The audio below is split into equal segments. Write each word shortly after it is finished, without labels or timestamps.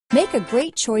Make a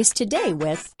great choice today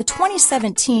with the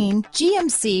 2017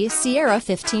 GMC Sierra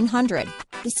 1500.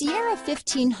 The Sierra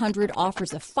 1500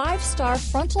 offers a 5-star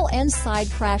frontal and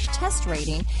side crash test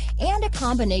rating and a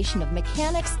combination of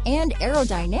mechanics and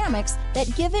aerodynamics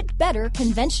that give it better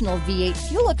conventional V8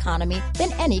 fuel economy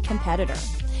than any competitor.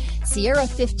 Sierra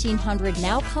 1500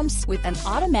 now comes with an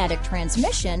automatic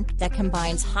transmission that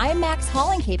combines high max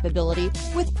hauling capability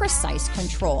with precise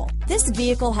control. This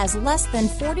vehicle has less than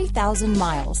 40,000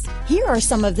 miles. Here are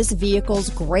some of this vehicle's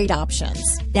great options: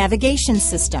 navigation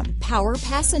system, power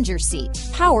passenger seat,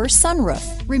 power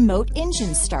sunroof, remote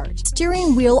engine start,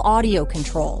 steering wheel audio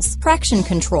controls, traction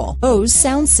control, Bose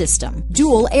sound system,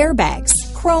 dual airbags,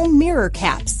 chrome mirror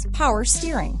caps, power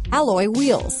steering, alloy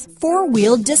wheels,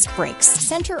 4-wheel disc brakes,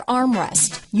 center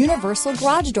armrest, universal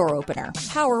garage door opener,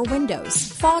 power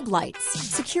windows, fog lights,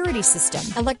 security system,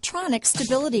 electronic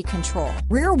stability control,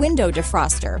 rear window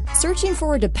defroster. Searching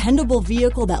for a dependable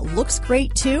vehicle that looks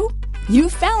great too? You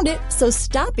found it, so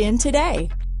stop in today.